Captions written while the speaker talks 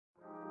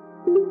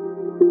Hey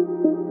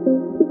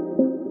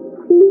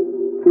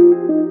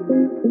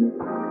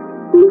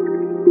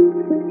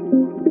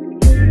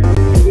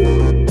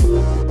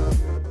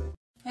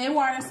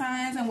water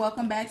signs, and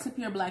welcome back to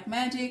Pure Black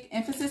Magic.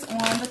 Emphasis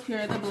on the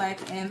pure, the black,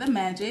 and the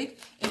magic.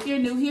 If you're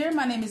new here,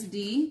 my name is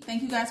Dee.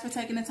 Thank you guys for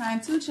taking the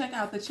time to check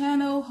out the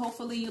channel.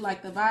 Hopefully you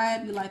like the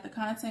vibe, you like the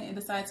content, and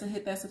decide to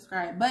hit that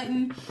subscribe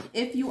button.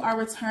 If you are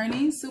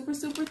returning, super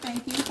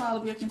thank you for all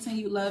of your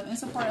continued love and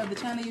support of the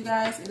channel, you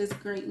guys. It is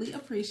greatly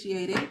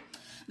appreciated.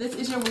 This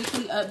is your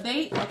weekly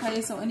update, okay?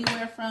 So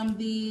anywhere from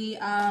the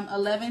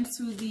 11th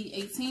to the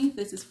 18th,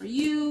 this is for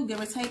you, give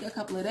or take a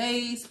couple of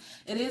days.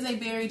 It is a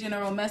very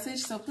general message,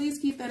 so please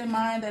keep that in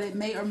mind that it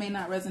may or may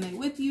not resonate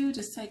with you.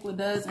 Just take what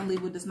does and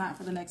leave what does not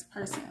for the next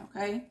person,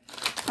 okay?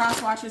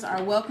 Cross watchers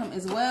are welcome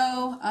as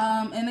well.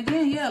 And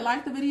again, yeah,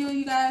 like the video,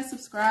 you guys,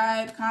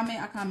 subscribe,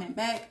 comment, I comment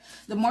back.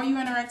 The more you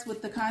interact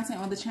with the content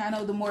on the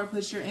channel, the more it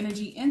puts your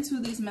energy into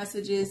these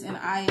messages, and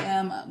I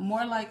am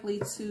more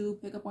likely to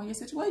pick up on your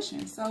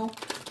situation. So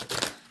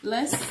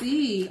let's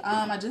see.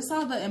 I just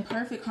saw the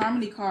Imperfect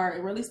Harmony card.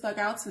 It really stuck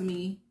out to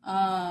me.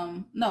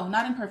 No,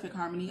 not Imperfect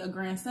Harmony, a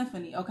Grand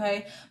Symphony,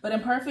 okay? But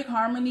Imperfect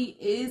Harmony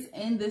is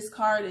in this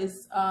card,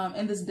 is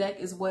in this deck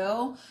as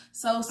well.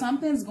 So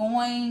something's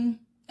going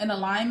in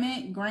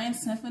alignment. Grand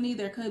Symphony,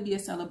 there could be a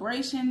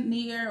celebration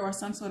near or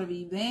some sort of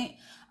event.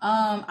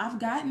 I've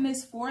gotten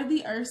this for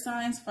the earth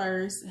signs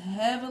first,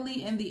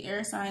 heavily in the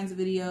air signs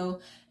video,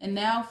 and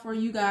now for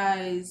you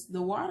guys,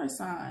 the water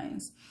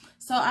signs.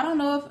 So I don't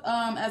know if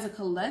as a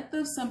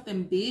collective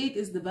something big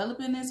is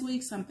developing this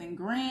week, something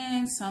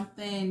grand,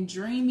 something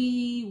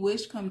dreamy,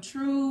 wish come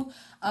true,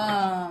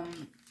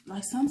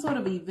 like some sort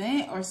of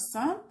event or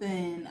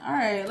something. All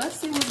right, let's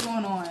see what's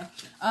going on.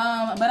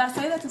 But I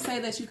say that to say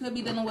that you could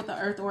be dealing with the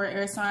earth or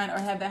air sign or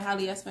have that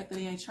highly aspected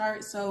in your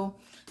chart. So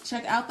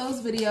check out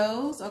those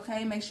videos,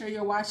 okay? Make sure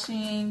you're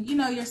watching, you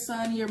know, your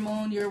sun, your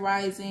moon, your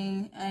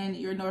rising, and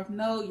your north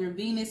node, your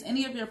Venus,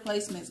 any of your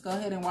placements. Go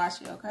ahead and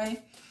watch it,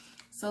 okay?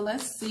 So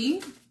let's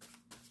see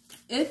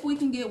if we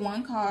can get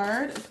one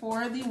card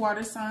for the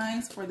water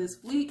signs for this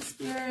week,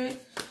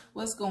 Spirit.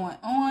 What's going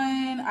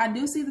on? I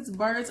do see this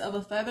Birds of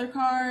a Feather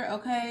card,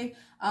 okay?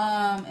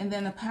 And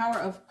then the Power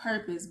of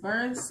Purpose.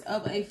 Birds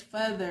of a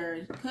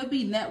Feather. Could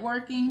be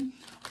networking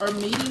or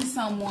meeting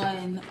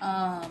someone,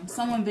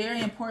 someone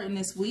very important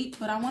this week.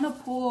 But I want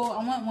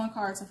one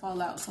card to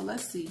fall out. So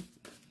let's see.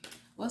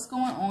 What's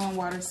going on,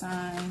 water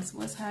signs?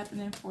 What's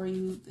happening for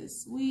you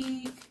this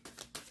week?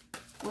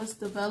 What's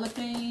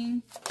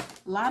developing?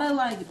 A lot of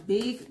like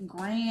big,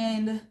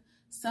 grand,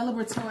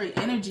 celebratory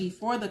energy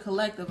for the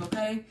collective,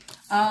 okay?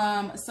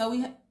 So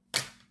we,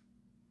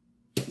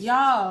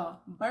 y'all,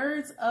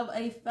 Birds of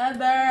a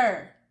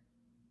Feather.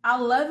 I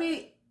love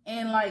it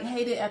and like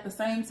hate it at the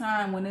same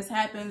time when this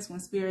happens, when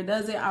Spirit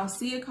does it. I'll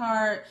see a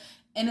card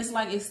and it's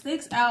like it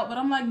sticks out, but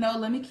I'm like, no,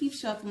 let me keep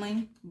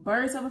shuffling.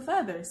 Birds of a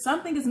Feather.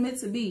 Something is meant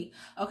to be.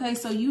 Okay,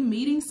 so you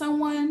meeting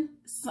someone,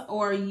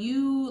 or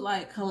you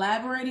like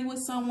collaborating with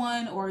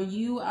someone, or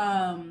you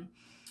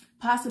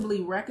possibly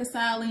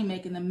reconciling,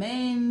 making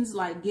amends,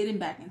 like getting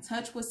back in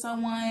touch with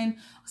someone,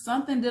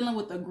 something dealing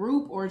with a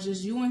group, or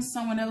just you and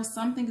someone else.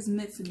 Something is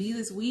meant to be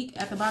this week.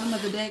 At the bottom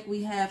of the deck,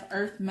 we have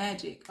Earth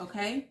Magic,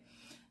 okay?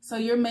 So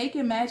you're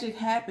making magic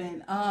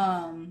happen.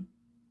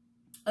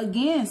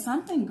 Again,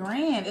 something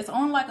grand. It's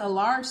on like a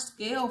large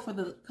scale for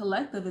the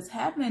collective. It's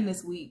happening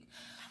this week.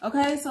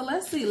 Okay, so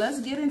let's see.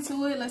 Let's get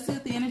into it. Let's see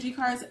if the energy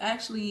cards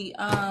actually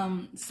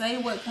say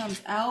what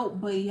comes out.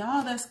 But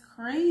y'all, that's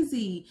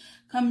crazy.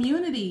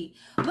 Community.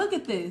 Look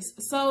at this.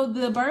 So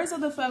the Birds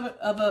of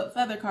a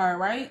Feather card,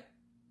 right?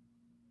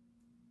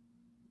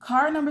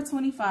 Card number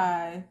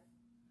 25.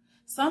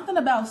 Something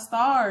about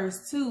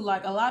stars too,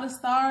 like a lot of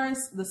stars,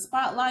 the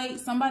spotlight,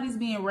 somebody's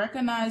being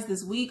recognized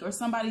this week, or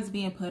somebody's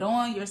being put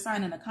on, you're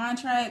signing a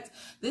contract.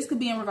 This could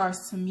be in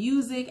regards to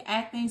music,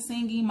 acting,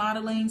 singing,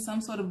 modeling,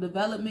 some sort of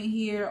development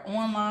here,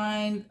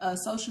 online,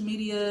 social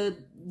media,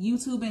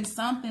 YouTube, and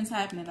something's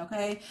happening,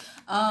 okay?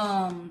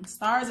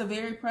 Stars are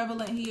very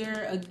prevalent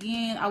here.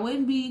 Again,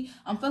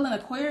 I'm feeling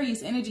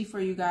Aquarius energy for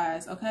you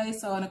guys, okay?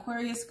 So an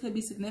Aquarius could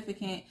be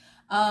significant.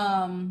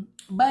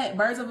 But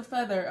Birds of a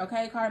Feather,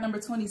 okay, card number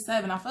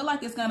 27. I feel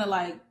like it's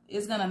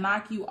gonna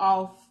knock you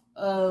off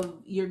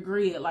of your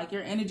grid. Like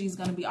your energy is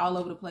gonna be all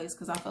over the place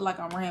because I feel like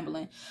I'm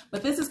rambling.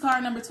 But this is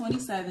card number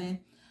 27.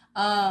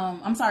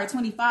 I'm sorry,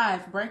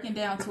 25, breaking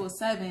down to a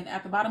 7.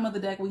 At the bottom of the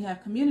deck, we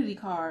have community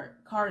card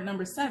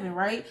number 7,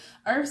 right?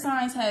 Earth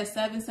signs has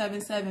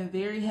 777,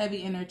 very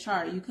heavy in their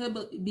chart. You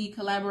could be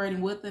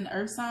collaborating with an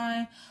earth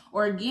sign,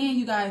 or again,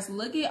 you guys,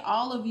 look at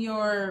all of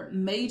your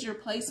major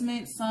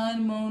placements,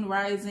 sun, moon,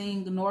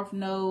 rising, north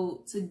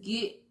node, to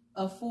get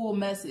a full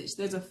message.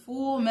 There's a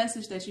full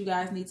message that you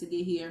guys need to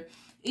get here.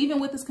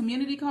 Even with this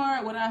community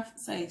card, what I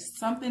say,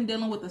 something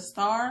dealing with a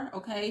star,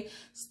 okay?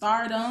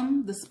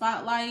 Stardom, the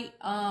spotlight,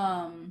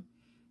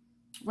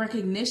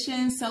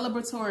 recognition,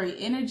 celebratory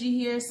energy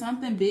here.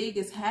 Something big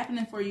is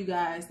happening for you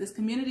guys. This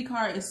community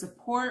card is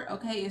support,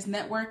 okay? It's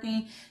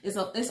networking. It's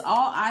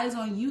all eyes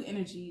on you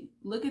energy.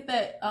 Look at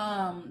that,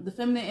 the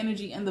feminine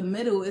energy in the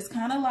middle. It's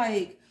kind of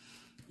like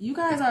you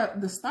guys are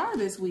the star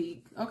this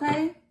week,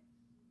 okay?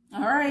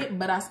 All right,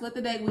 but I split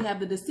the deck. We have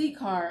the deceit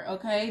card,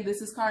 okay?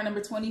 This is card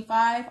number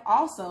 25.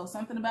 Also,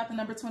 something about the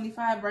number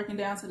 25 breaking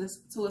down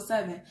to a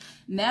 7.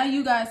 Now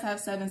you guys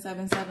have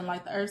 777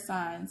 like the earth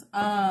signs.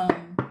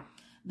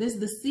 This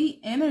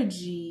deceit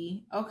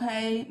energy,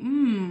 okay?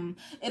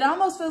 It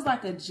almost feels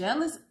like a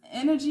jealous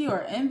energy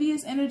or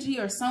envious energy,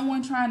 or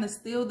someone trying to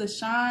steal the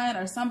shine,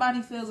 or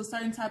somebody feels a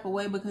certain type of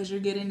way because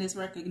you're getting this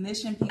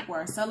recognition. People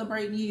are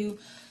celebrating you.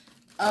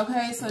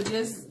 Okay, so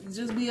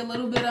just be a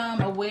little bit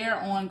aware,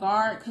 on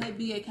guard. Could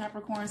be a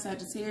Capricorn,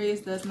 Sagittarius,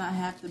 does not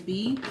have to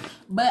be.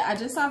 But I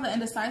just saw the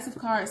indecisive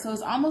card, so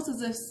it's almost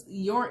as if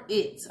you're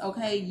it,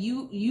 okay?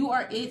 You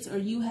are it, or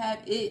you have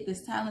it,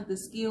 this talent,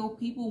 this skill.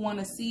 People want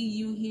to see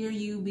you, hear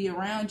you, be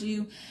around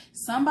you.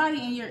 Somebody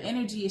in your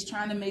energy is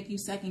trying to make you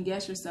second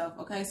guess yourself,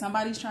 okay?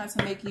 Somebody's trying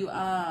to make you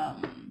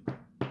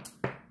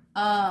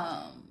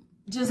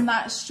just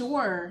not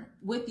sure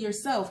with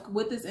yourself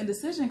with this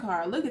indecision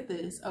card. Look at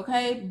this,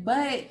 okay?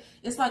 But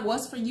it's like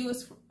what's for you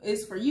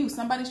is for you.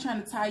 Somebody's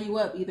trying to tie you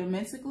up, either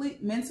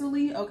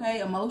mentally, okay,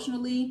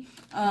 emotionally.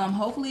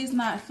 Hopefully it's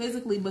not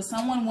physically, but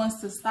someone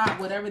wants to stop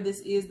whatever this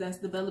is that's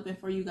developing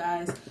for you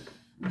guys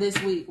this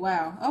week.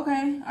 Wow.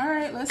 Okay. All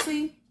right. Let's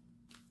see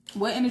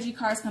what energy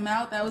cards come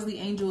out. That was the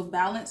Angel of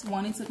Balance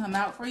wanting to come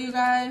out for you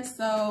guys.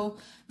 So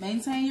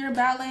maintain your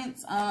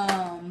balance.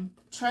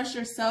 Trust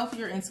yourself,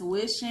 your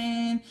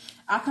intuition.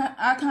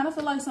 I kind of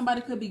feel like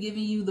somebody could be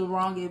giving you the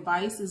wrong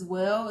advice as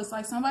well. It's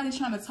like somebody's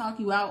trying to talk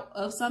you out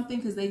of something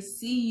because they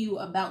see you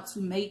about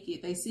to make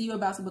it. They see you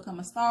about to become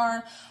a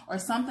star, or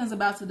something's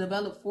about to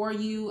develop for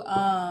you.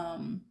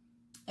 And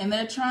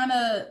they're trying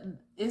to,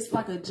 it's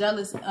like a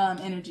jealous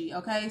energy,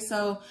 okay?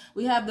 So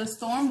we have the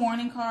Storm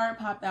Warning card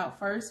popped out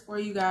first for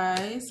you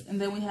guys, and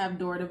then we have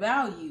Door to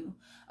Value.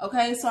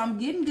 Okay, so I'm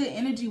getting good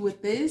energy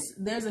with this.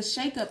 There's a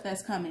shakeup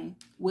that's coming.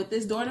 With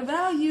this Door to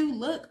Value,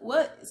 look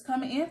what is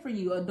coming in for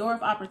you. A door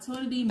of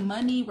opportunity,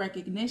 money,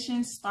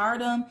 recognition,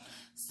 stardom,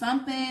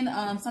 something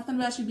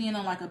about you being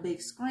on like a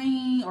big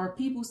screen, or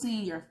people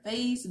seeing your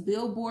face,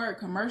 billboard,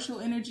 commercial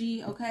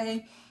energy,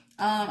 okay?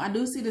 I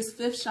do see this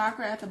 5th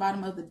chakra at the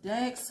bottom of the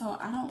deck, so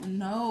I don't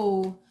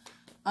know.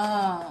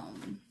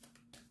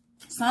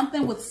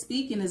 Something with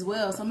speaking as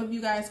well. Some of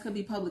you guys could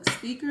be public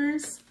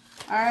speakers.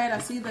 All right, I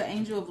see the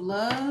Angel of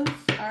Love.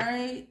 All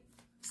right,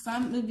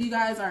 some of you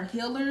guys are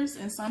healers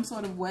in some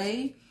sort of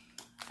way.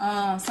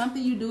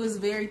 Something you do is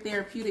very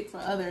therapeutic for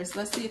others.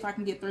 Let's see if I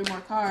can get 3 more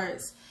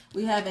cards.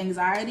 We have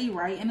Anxiety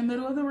right in the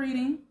middle of the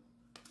reading.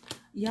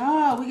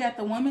 Y'all, we got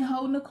the woman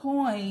holding a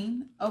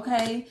coin.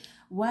 Okay,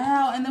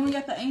 wow. And then we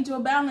got the Angel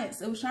of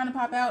Balance. It was trying to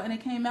pop out and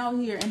it came out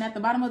here. And at the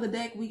bottom of the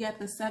deck, we got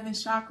the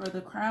 7th chakra,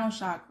 the crown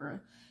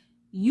chakra.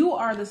 You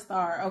are the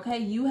star, okay?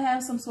 You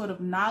have some sort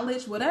of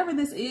knowledge, whatever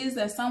this is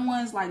that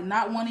someone's like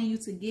not wanting you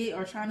to get,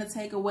 or trying to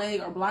take away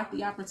or block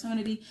the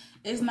opportunity.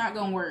 It's not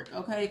gonna work,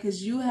 okay?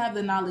 Because you have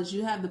the knowledge,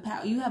 you have the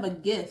power, you have a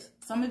gift.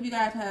 Some of you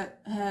guys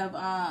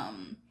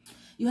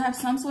you have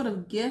some sort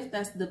of gift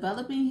that's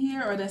developing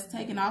here, or that's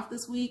taking off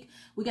this week.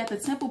 We got the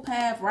Temple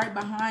Path right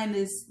behind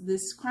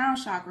this crown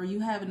chakra. You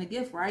having a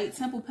gift, right?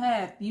 Temple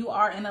Path, you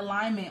are in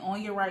alignment,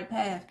 on your right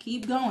path.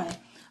 Keep going.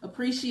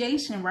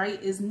 Appreciation,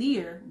 right, is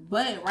near,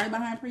 but right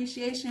behind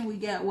appreciation, we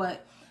got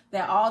what?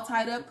 That all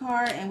tied up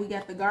card, and we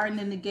got the Garden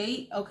in the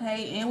Gate,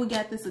 okay? And we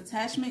got this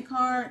attachment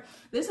card.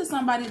 This is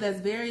somebody that's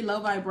very low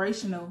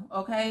vibrational,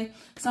 okay?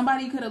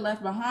 Somebody you could have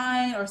left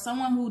behind, or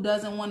someone who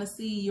doesn't want to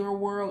see your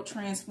world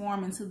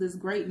transform into this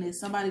greatness.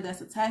 Somebody that's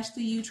attached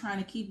to you, trying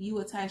to keep you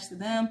attached to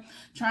them,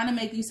 trying to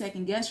make you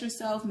second guess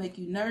yourself, make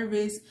you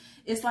nervous.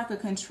 It's like a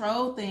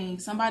control thing.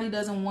 Somebody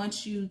doesn't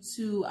want you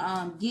to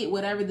get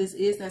whatever this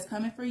is that's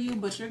coming for you,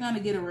 but you're going to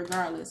get it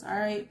regardless, all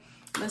right?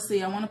 Let's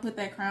see. I want to put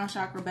that crown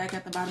chakra back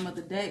at the bottom of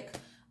the deck.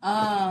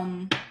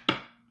 I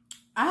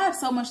have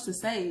so much to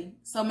say.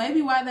 So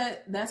maybe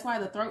that's why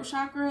the throat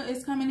chakra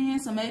is coming in.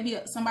 So maybe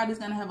somebody's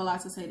going to have a lot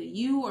to say to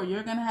you, or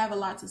you're going to have a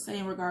lot to say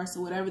in regards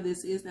to whatever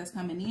this is that's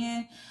coming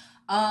in.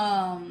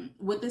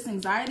 With this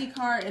Anxiety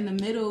card in the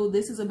middle,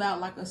 this is about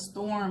like a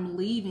storm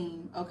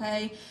leaving,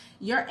 okay?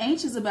 You're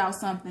anxious about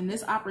something,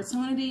 this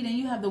opportunity. Then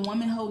you have the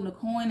woman holding a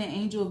coin and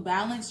Angel of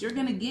Balance. You're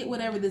going to get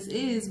whatever this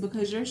is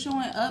because you're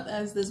showing up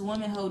as this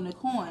woman holding a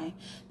coin.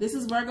 This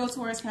is Virgo,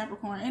 Taurus,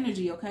 Capricorn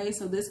energy, okay?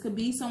 So this could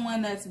be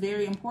someone that's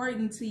very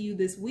important to you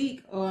this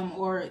week,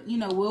 or, you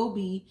know, will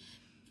be.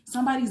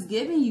 Somebody's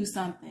giving you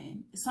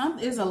something.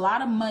 There's a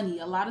lot of money,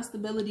 a lot of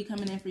stability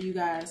coming in for you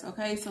guys.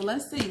 Okay, so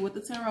let's see what the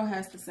tarot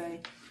has to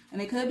say.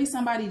 And it could be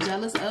somebody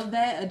jealous of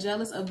that,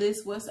 jealous of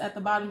this, what's at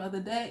the bottom of the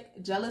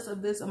deck, jealous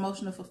of this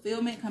emotional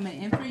fulfillment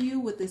coming in for you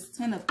with this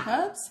 10 of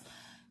Cups.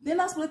 Then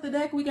I split the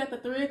deck. We got the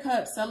Three of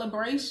Cups,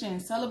 celebration,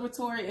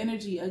 celebratory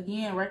energy,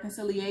 again,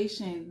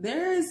 reconciliation.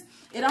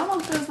 It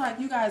almost feels like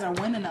you guys are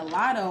winning a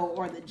lotto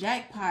or the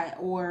jackpot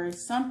or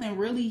something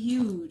really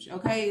huge,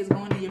 okay, is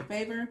going in your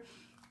favor.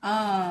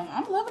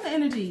 I'm loving the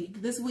energy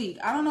this week.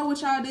 I don't know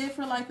what y'all did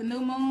for like the new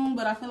moon,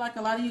 but I feel like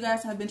a lot of you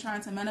guys have been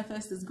trying to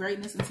manifest this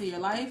greatness into your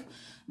life.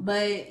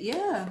 But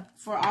yeah,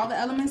 for all the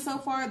elements so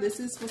far,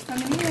 this is what's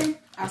coming in.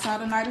 I saw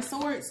the Knight of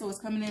Swords, so it's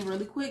coming in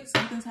really quick.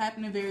 Something's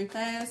happening very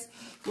fast.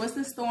 What's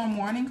the storm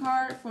warning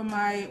card for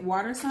my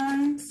water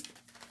signs?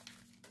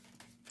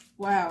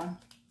 Wow.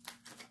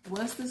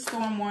 What's the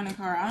storm warning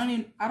card?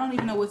 I don't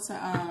even know what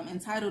to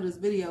entitle this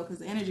video because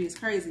the energy is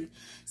crazy.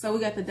 So we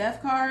got the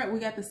Death card, we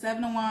got the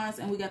Seven of Wands,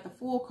 and we got the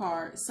Fool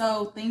card.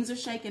 So things are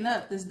shaking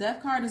up. This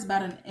Death card is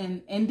about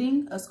an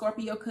ending. A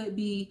Scorpio could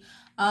be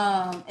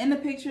in the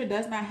picture. It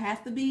does not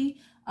have to be.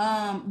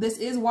 This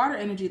is water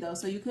energy though,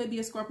 so you could be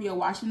a Scorpio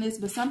watching this,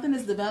 but something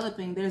is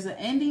developing. There's an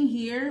ending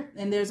here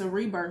and there's a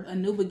rebirth, a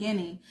new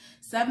beginning.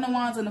 Seven of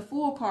Wands and the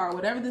Fool card.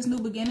 Whatever this new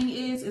beginning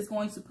is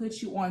going to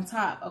put you on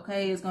top,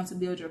 okay? It's going to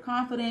build your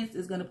confidence.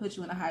 It's going to put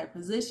you in a higher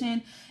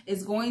position.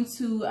 It's going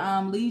to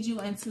lead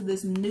you into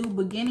this new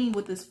beginning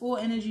with this full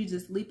energy,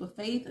 just leap of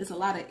faith. It's a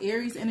lot of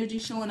Aries energy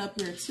showing up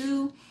here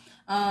too.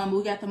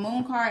 We got the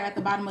Moon card at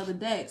the bottom of the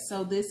deck,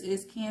 so this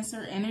is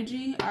Cancer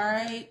energy, all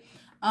right?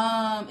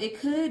 It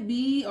could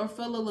be or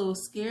feel a little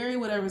scary,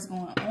 whatever's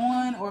going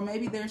on, or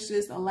maybe there's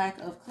just a lack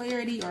of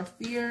clarity or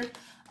fear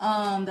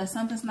that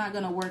something's not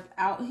going to work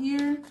out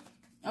here.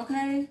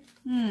 Okay.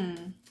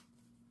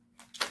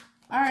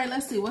 All right,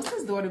 let's see. What's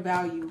this daughter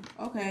value?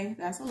 Okay,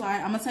 that's a lie.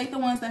 I'm going to take the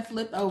ones that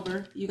flipped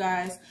over, you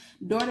guys.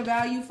 Daughter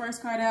value,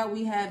 first card out,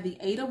 we have the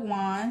Eight of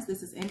Wands.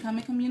 This is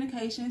incoming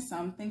communication,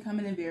 something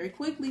coming in very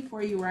quickly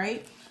for you,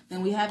 right?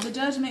 Then we have the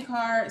Judgment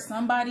card.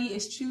 Somebody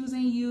is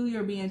choosing you.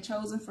 You're being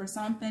chosen for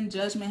something.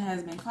 Judgment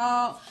has been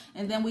called.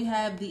 And then we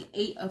have the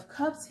Eight of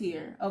Cups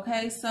here,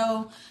 okay?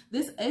 So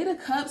this Eight of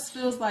Cups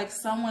feels like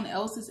someone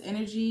else's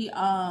energy,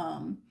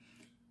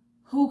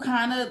 who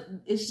kind of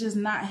is just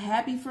not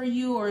happy for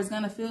you or is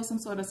going to feel some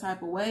sort of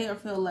type of way or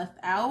feel left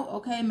out,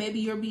 okay?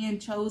 Maybe you're being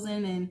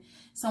chosen and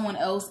someone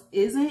else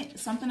isn't.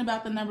 Something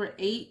about the number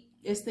 8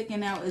 is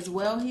sticking out as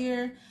well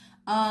here.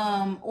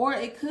 Or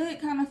it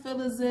could kind of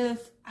feel as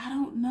if, I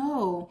don't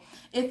know.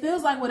 It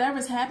feels like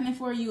whatever's happening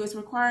for you is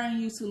requiring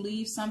you to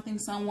leave something,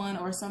 someone,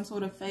 or some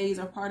sort of phase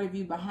or part of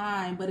you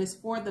behind, but it's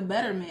for the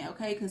betterment,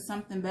 okay? Because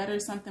something better,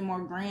 something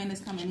more grand is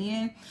coming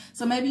in.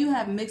 So maybe you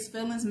have mixed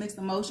feelings, mixed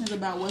emotions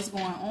about what's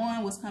going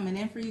on, what's coming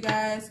in for you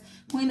guys.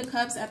 Queen of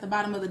Cups at the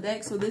bottom of the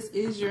deck. So this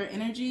is your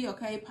energy,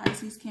 okay?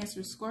 Pisces,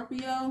 Cancer,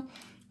 Scorpio.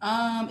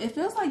 It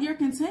feels like you're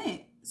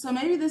content. So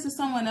maybe this is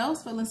someone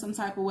else feeling some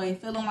type of way,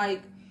 feeling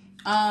like,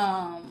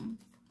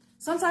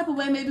 some type of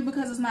way, maybe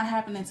because it's not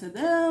happening to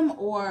them,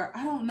 or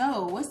I don't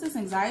know. What's this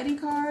anxiety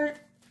card?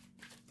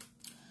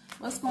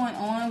 What's going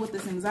on with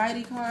this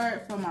anxiety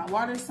card for my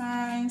water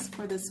signs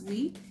for this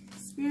week,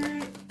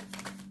 Spirit?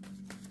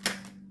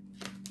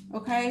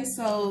 Okay,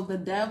 so the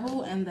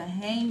Devil and the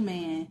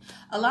Hangman.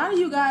 A lot of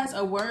you guys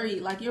are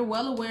worried, like you're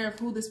well aware of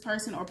who this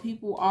person or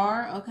people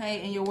are,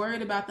 okay? And you're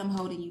worried about them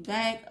holding you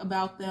back,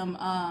 about them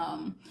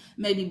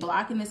maybe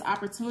blocking this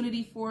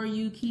opportunity for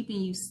you,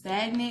 keeping you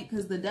stagnant.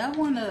 Because the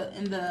Devil and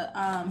the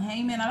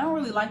Hangman, I don't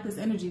really like this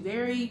energy.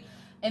 Very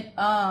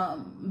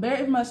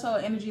much so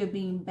energy of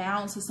being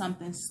bound to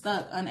something,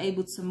 stuck,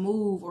 unable to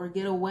move or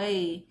get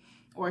away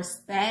or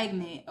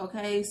stagnant,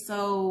 okay?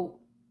 So,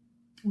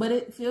 but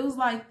it feels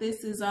like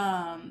this is,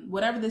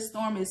 whatever this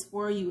storm is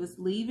for you is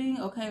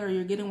leaving, okay? Or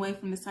you're getting away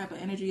from this type of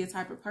energy, a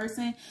type of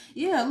person.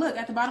 Yeah, look,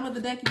 at the bottom of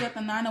the deck, you got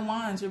the Nine of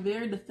Wands. You're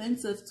very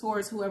defensive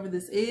towards whoever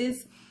this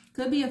is.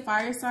 Could be a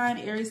fire sign,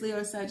 Aries, Leo,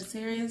 or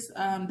Sagittarius.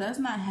 Does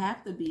not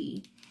have to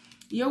be.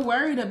 You're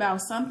worried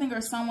about something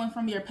or someone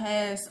from your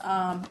past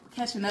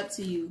catching up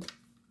to you,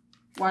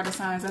 water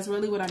signs. That's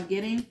really what I'm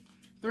getting.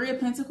 Three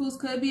of Pentacles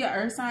could be an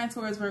earth sign,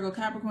 Taurus, Virgo,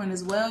 Capricorn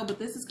as well. But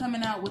this is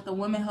coming out with the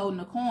woman holding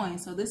a coin.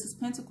 So this is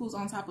Pentacles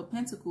on top of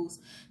Pentacles.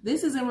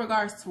 This is in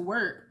regards to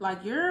work.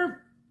 Like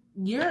you're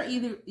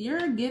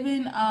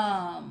given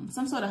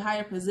some sort of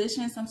higher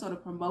position, some sort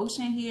of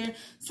promotion here.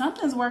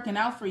 Something's working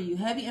out for you.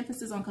 Heavy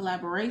emphasis on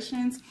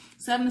collaborations.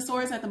 Seven of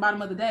Swords at the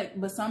bottom of the deck.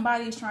 But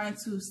somebody is trying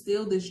to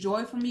steal this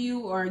joy from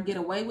you or get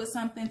away with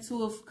something.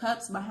 Two of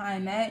Cups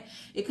behind that.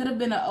 It could have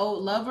been an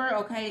old lover,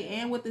 okay?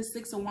 And with the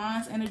Six of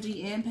Wands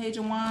energy and Page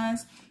of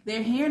Wands,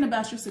 they're hearing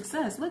about your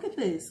success. Look at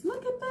this.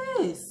 Look at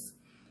this.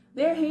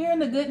 They're hearing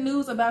the good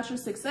news about your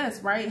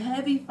success, right?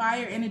 Heavy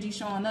fire energy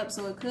showing up,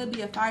 so it could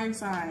be a fire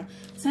sign.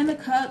 Ten of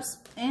Cups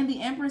and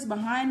the Empress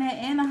behind that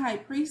and the High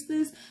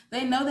Priestess.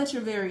 They know that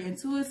you're very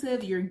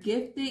intuitive, you're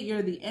gifted,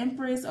 you're the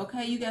Empress,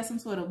 okay? You got some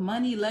sort of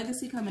money,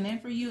 legacy coming in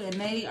for you, and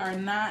they are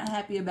not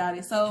happy about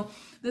it. So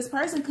this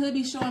person could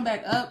be showing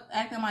back up,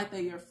 acting like they're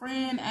your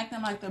friend,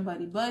 acting like they're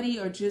buddy-buddy,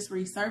 or just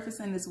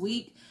resurfacing this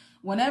week.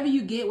 Whenever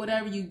you get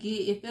whatever you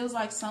get, it feels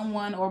like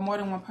someone or more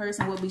than one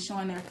person will be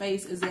showing their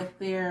face as if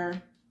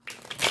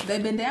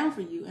they've been down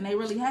for you, and they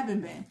really haven't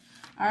been.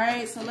 All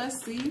right, so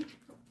let's see.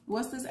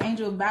 What's this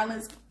angel of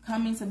balance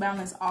coming to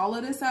balance all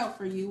of this out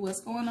for you?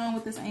 What's going on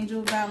with this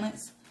angel of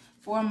balance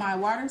for my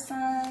water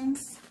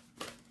signs?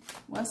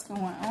 What's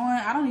going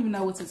on? I don't even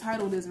know what to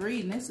title this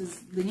reading.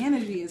 The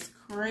energy is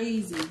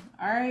crazy.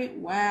 All right.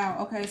 Wow.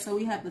 Okay. So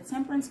we have the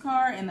Temperance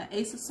card and the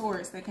Ace of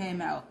Swords that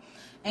came out.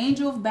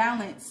 Angel of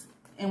balance.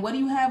 And what do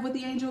you have with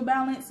the angel of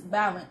balance?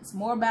 Balance.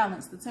 More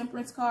balance. The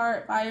Temperance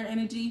card, fire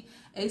energy,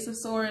 Ace of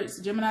Swords,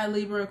 Gemini,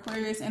 Libra,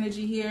 Aquarius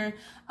energy here.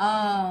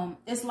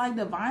 It's like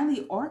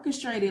divinely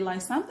orchestrated.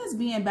 Like something's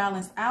being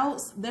balanced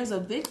out. There's a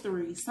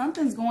victory.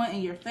 Something's going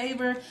in your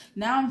favor.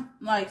 Now I'm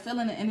like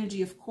feeling the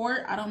energy of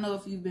court. I don't know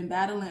if you've been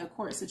battling a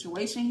court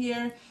situation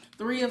here.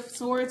 3 of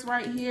Swords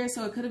right here.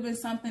 So it could have been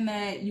something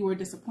that you were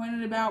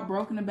disappointed about,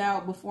 broken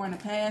about before in the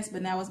past,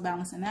 but now it's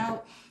balancing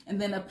out.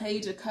 And then a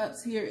Page of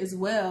Cups here as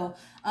well.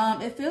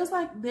 It feels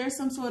like there's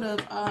some sort of,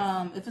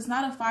 if it's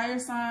not a fire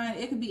sign,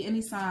 it could be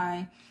any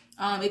sign.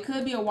 It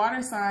could be a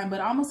water sign,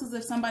 but almost as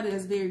if somebody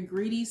is very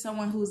greedy,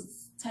 someone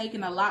who's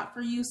taking a lot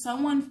for you,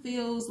 someone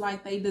feels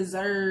like they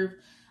deserve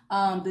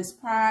this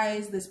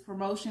prize, this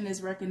promotion, this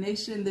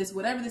recognition, this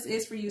whatever this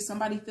is for you.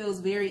 Somebody feels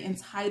very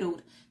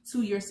entitled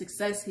to your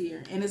success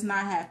here, and it's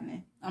not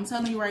happening. I'm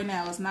telling you right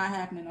now, it's not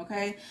happening.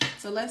 Okay,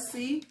 so let's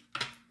see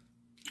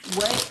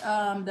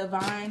what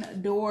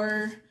divine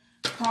door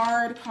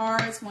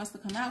cards wants to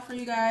come out for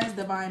you guys.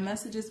 Divine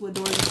messages with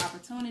doors of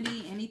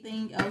opportunity.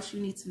 Anything else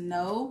you need to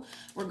know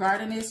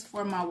regarding this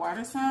for my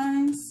water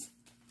signs?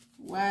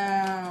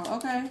 Wow.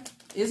 Okay.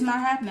 It's not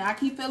happening. I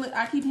keep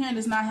hearing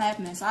it's not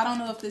happening. So I don't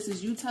know if this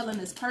is you telling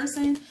this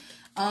person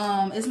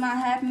it's not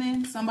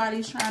happening.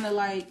 Somebody's trying to,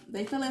 like,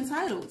 they feel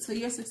entitled to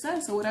your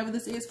success or whatever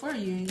this is for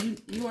you,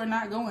 and you are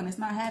not going. It's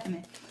not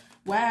happening.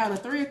 Wow, the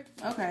 3.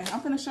 Okay,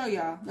 I'm gonna show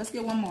y'all. Let's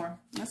get one more.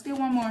 Let's get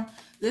one more.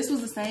 This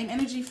was the same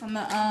energy from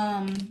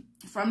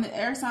the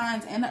air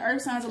signs and the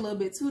earth signs a little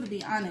bit too, to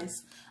be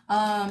honest.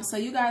 So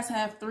you guys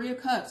have 3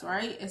 of Cups,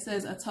 right? It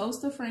says a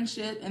toast of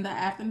friendship in the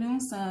afternoon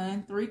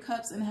sun, 3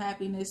 cups and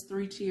happiness,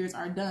 3 cheers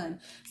are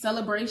done.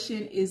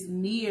 Celebration is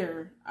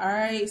near. All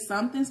right,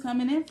 something's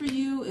coming in for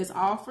you. It's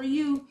all for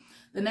you.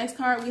 The next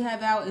card we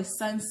have out is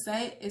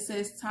Sunset. It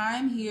says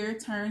time here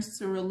turns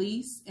to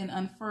release and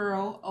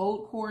unfurl.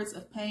 Old cords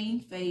of pain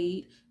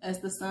fade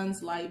as the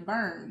sun's light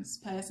burns.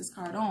 Pass this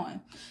card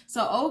on.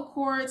 So old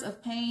cords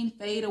of pain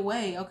fade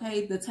away.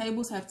 Okay, the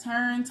tables have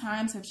turned.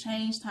 Times have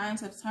changed.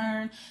 Times have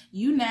turned.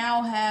 You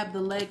now have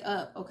the leg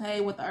up. Okay,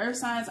 with the earth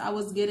signs, I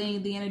was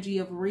getting the energy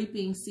of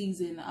reaping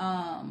season.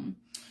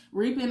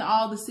 Reaping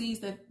all the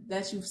seeds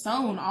that you've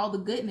sown. All the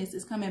goodness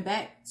is coming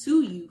back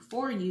to you,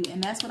 for you.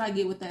 And that's what I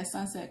get with that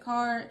Sunset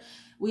card.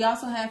 We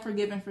also have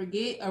Forgive and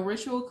Forget, a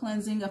ritual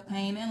cleansing of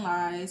pain and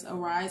lies.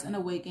 Arise and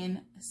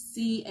awaken.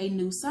 See a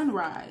new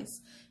sunrise.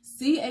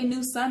 See a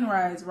new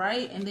sunrise,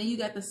 right? And then you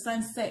got the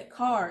Sunset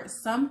card.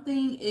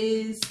 Something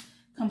is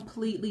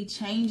completely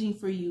changing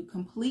for you.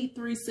 Complete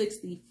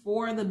 360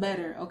 for the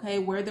better, okay?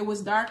 Where there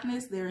was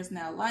darkness, there is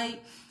now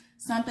light.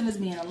 Something is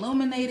being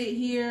illuminated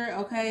here,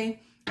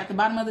 okay? At the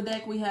bottom of the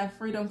deck, we have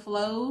freedom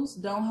flows.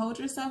 Don't hold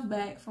yourself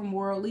back from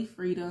worldly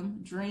freedom.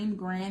 Dream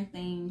grand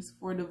things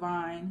for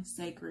divine,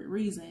 sacred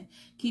reason.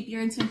 Keep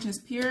your intentions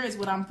pure is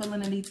what I'm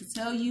feeling the need to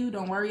tell you.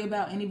 Don't worry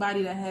about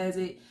anybody that has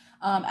it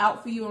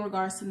out for you in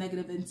regards to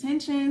negative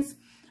intentions.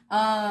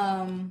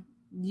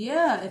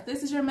 Yeah, if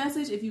this is your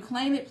message, if you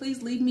claim it,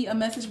 please leave me a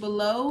message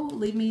below.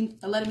 Letting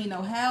me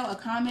know how, a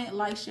comment,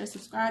 like, share,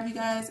 subscribe, you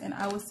guys, and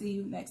I will see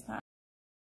you next time.